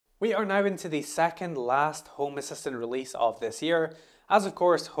We are now into the second last Home Assistant release of this year, as of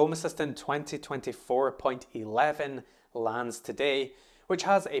course Home Assistant 2024.11 lands today, which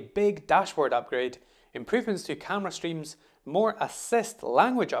has a big dashboard upgrade, improvements to camera streams, more assist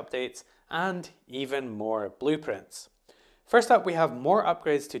language updates, and even more blueprints. First up, we have more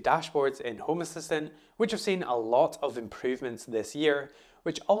upgrades to dashboards in Home Assistant, which have seen a lot of improvements this year,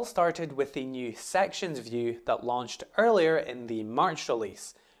 which all started with the new Sections view that launched earlier in the March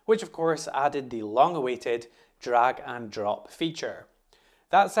release, which of course added the long-awaited drag and drop feature.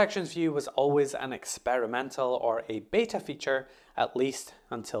 That Sections view was always an experimental or a beta feature, at least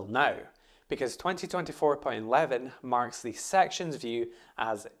until now, because 2024.11 marks the Sections view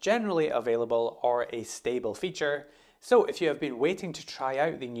as generally available or a stable feature. So if you have been waiting to try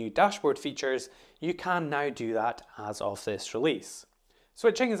out the new dashboard features, you can now do that as of this release.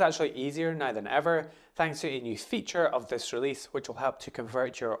 Switching is actually easier now than ever, thanks to a new feature of this release which will help to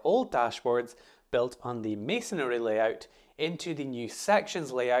convert your old dashboards built on the masonry layout into the new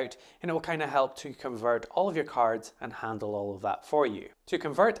sections layout, and it will kind of help to convert all of your cards and handle all of that for you. To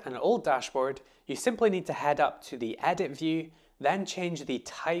convert an old dashboard, you simply need to head up to the edit view, then change the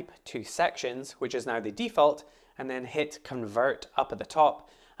type to sections, which is now the default, and then hit convert up at the top,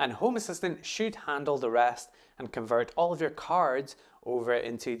 and Home Assistant should handle the rest and convert all of your cards over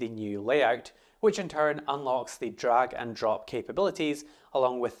into the new layout, which in turn unlocks the drag and drop capabilities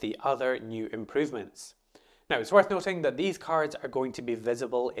along with the other new improvements. Now it's worth noting that these cards are going to be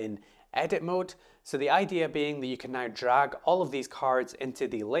visible in edit mode, so the idea being that you can now drag all of these cards into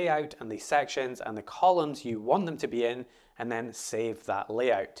the layout and the sections and the columns you want them to be in, and then save that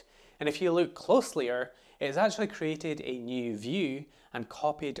layout. And if you look closelier, it's actually created a new view and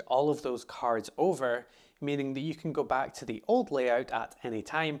copied all of those cards over, meaning that you can go back to the old layout at any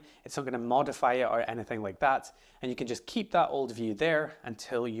time. It's not going to modify it or anything like that, and you can just keep that old view there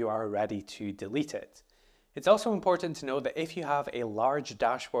until you are ready to delete it. It's also important to know that if you have a large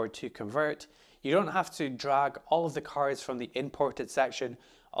dashboard to convert, you don't have to drag all of the cards from the imported section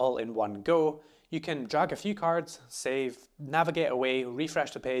all in one go. You can drag a few cards, save, navigate away,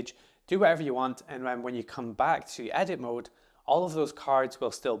 refresh the page, do whatever you want, and then when you come back to edit mode, all of those cards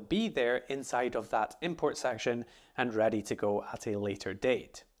will still be there inside of that import section and ready to go at a later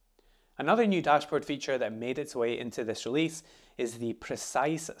date. Another new dashboard feature that made its way into this release is the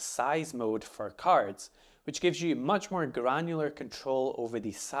precise size mode for cards, which gives you much more granular control over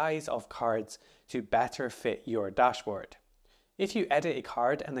the size of cards to better fit your dashboard. If you edit a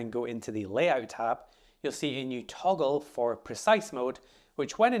card and then go into the Layout tab, you'll see a new toggle for precise mode,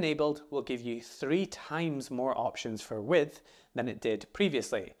 which when enabled will give you 3 times more options for width than it did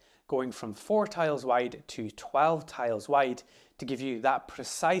previously, going from 4 tiles wide to 12 tiles wide to give you that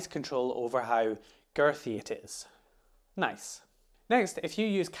precise control over how girthy it is. Nice. Next, if you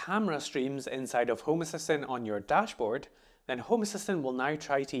use camera streams inside of Home Assistant on your dashboard, then Home Assistant will now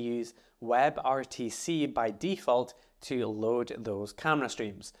try to use WebRTC by default to load those camera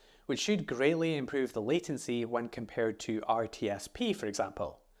streams, which should greatly improve the latency when compared to RTSP, for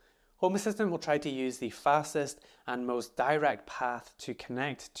example. Home Assistant will try to use the fastest and most direct path to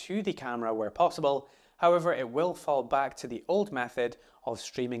connect to the camera where possible. However, it will fall back to the old method of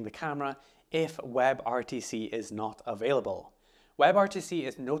streaming the camera if WebRTC is not available. WebRTC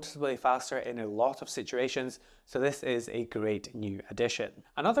is noticeably faster in a lot of situations, so this is a great new addition.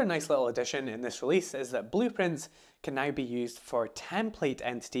 Another nice little addition in this release is that blueprints can now be used for template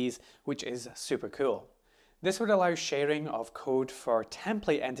entities, which is super cool. This would allow sharing of code for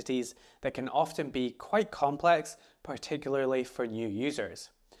template entities that can often be quite complex, particularly for new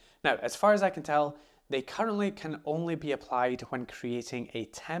users. Now, as far as I can tell, they currently can only be applied when creating a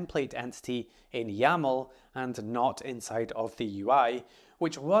template entity in YAML and not inside of the UI,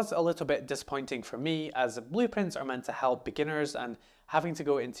 which was a little bit disappointing for me, as blueprints are meant to help beginners and having to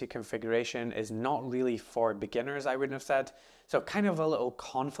go into configuration is not really for beginners, I wouldn't have said. So kind of a little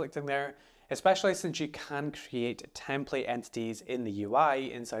conflict in there, especially since you can create template entities in the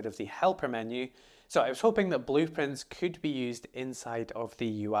UI inside of the helper menu. So I was hoping that blueprints could be used inside of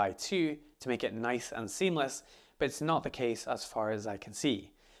the UI too to make it nice and seamless, but it's not the case as far as I can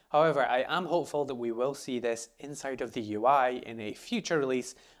see. However, I am hopeful that we will see this inside of the UI in a future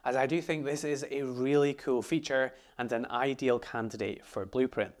release, as I do think this is a really cool feature and an ideal candidate for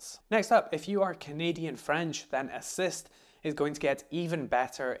blueprints. Next up, if you are Canadian French, then Assist is going to get even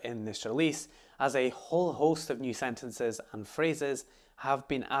better in this release, as a whole host of new sentences and phrases have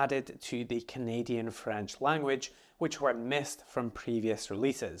been added to the Canadian French language, which were missed from previous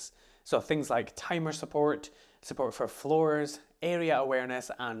releases. So things like timer support, support for floors, area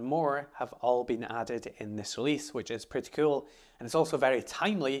awareness, and more have all been added in this release, which is pretty cool. And it's also very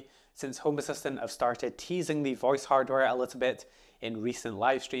timely since Home Assistant have started teasing the voice hardware a little bit in recent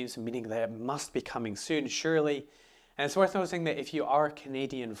live streams, meaning that it must be coming soon, surely. And it's worth noting that if you are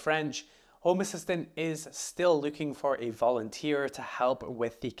Canadian French, Home Assistant is still looking for a volunteer to help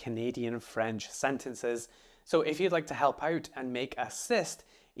with the Canadian French sentences. So if you'd like to help out and make Assist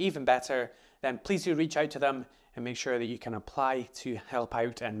even better, then please do reach out to them and make sure that you can apply to help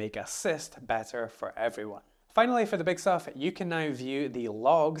out and make Assist better for everyone. Finally, for the big stuff, you can now view the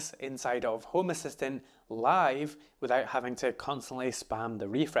logs inside of Home Assistant live without having to constantly spam the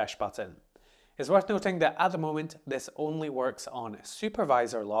refresh button. It's worth noting that at the moment, this only works on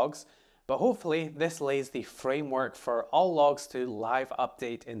supervisor logs, but hopefully this lays the framework for all logs to live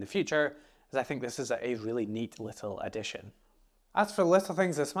update in the future, as I think this is a really neat little addition. As for little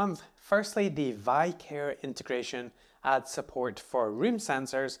things this month, firstly, the ViCare integration adds support for room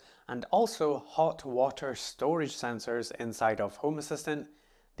sensors and also hot water storage sensors inside of Home Assistant.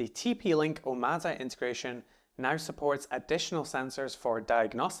 The TP-Link Omada integration now supports additional sensors for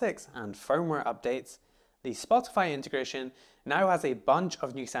diagnostics and firmware updates. The Spotify integration now has a bunch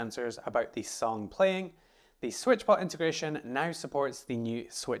of new sensors about the song playing. The SwitchBot integration now supports the new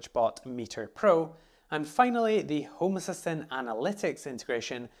SwitchBot Meter Pro. And finally, the Home Assistant Analytics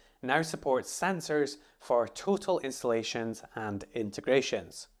integration now supports sensors for total installations and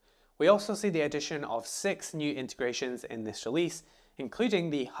integrations. We also see the addition of 6 new integrations in this release, including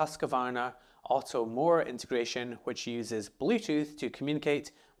the Husqvarna Auto Mower integration, which uses Bluetooth to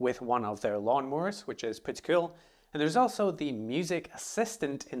communicate with one of their lawnmowers, which is pretty cool. And there's also the Music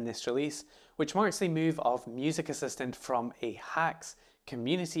Assistant in this release, which marks the move of Music Assistant from a HACS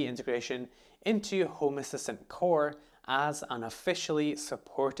community integration into Home Assistant Core as an officially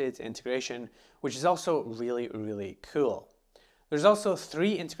supported integration, which is also really cool. There's also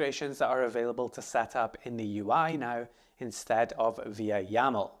 3 integrations that are available to set up in the UI now instead of via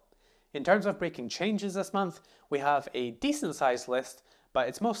YAML. In terms of breaking changes this month, we have a decent sized list, but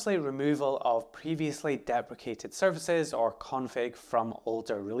it's mostly removal of previously deprecated services or config from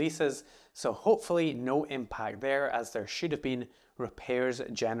older releases, so hopefully no impact there, as there should have been repairs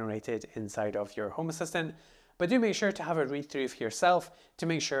generated inside of your Home Assistant. But do make sure to have a read through for yourself to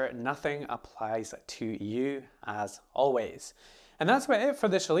make sure nothing applies to you, as always. And that's about it for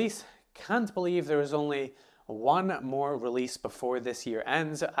this release. Can't believe there is only one more release before this year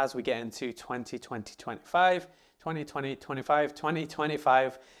ends as we get into 2025.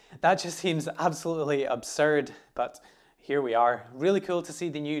 That just seems absolutely absurd, but here we are. Really cool to see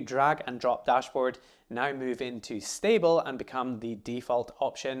the new drag and drop dashboard now move into stable and become the default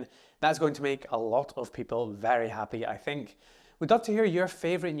option. That's going to make a lot of people very happy, I think. We'd love to hear your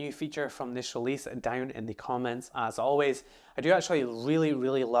favorite new feature from this release down in the comments. As always, I do actually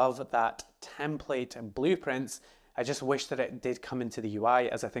really love that template blueprints. I just wish that it did come into the UI,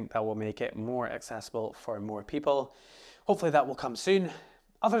 as I think that will make it more accessible for more people. Hopefully that will come soon.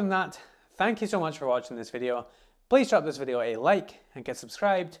 Other than that, thank you so much for watching this video. Please drop this video a like and get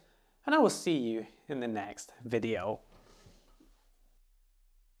subscribed, and I will see you in the next video.